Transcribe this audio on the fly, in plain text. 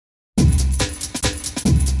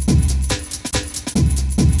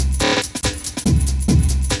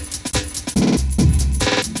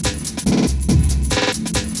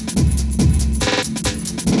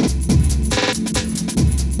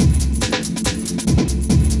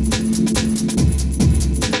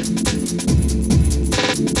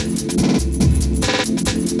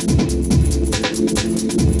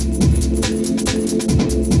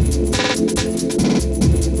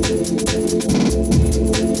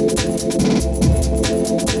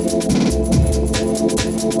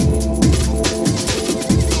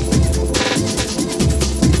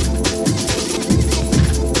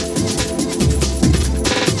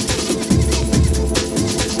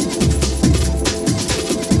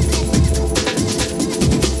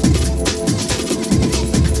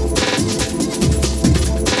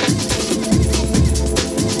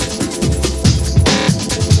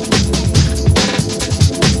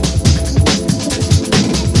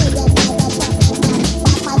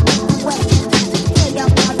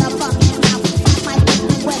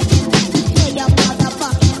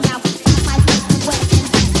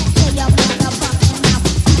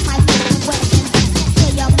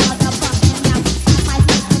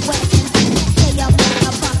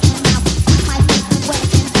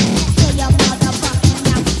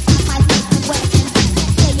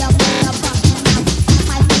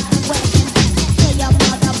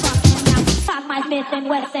and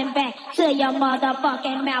Wesson back to your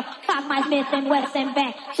motherfucking mouth. Cock my Smith and Wesson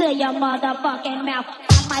back to your motherfucking mouth.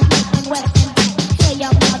 Cock my Smith and Wesson back to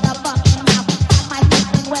your motherfucking mouth. Cock my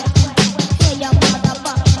Smith and Wesson back to your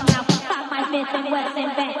motherfucking mouth. Cock my Smith and Wesson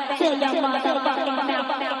back to your motherfucking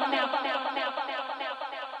mouth.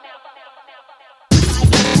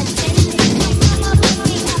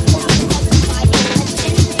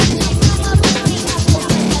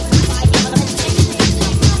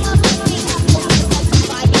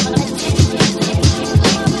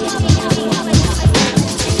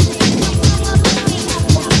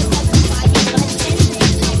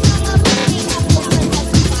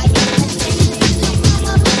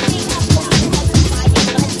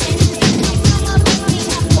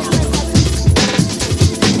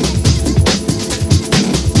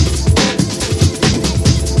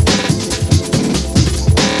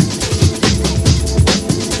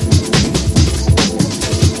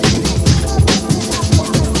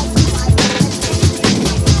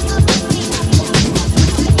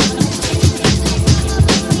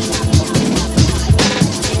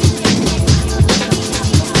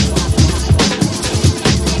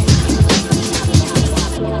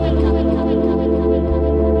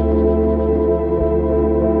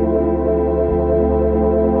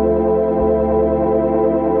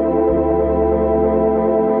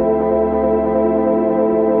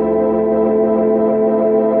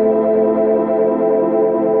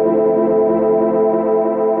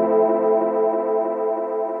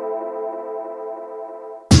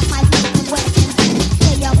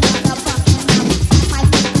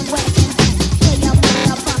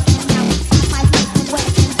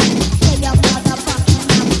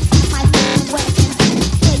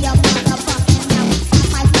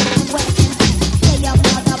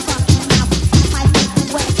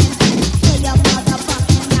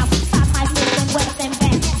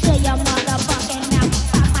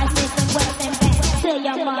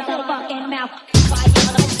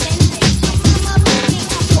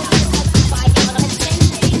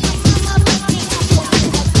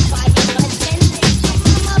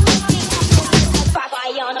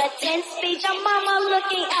 On the 10th stage, your mama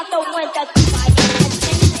looking out the window.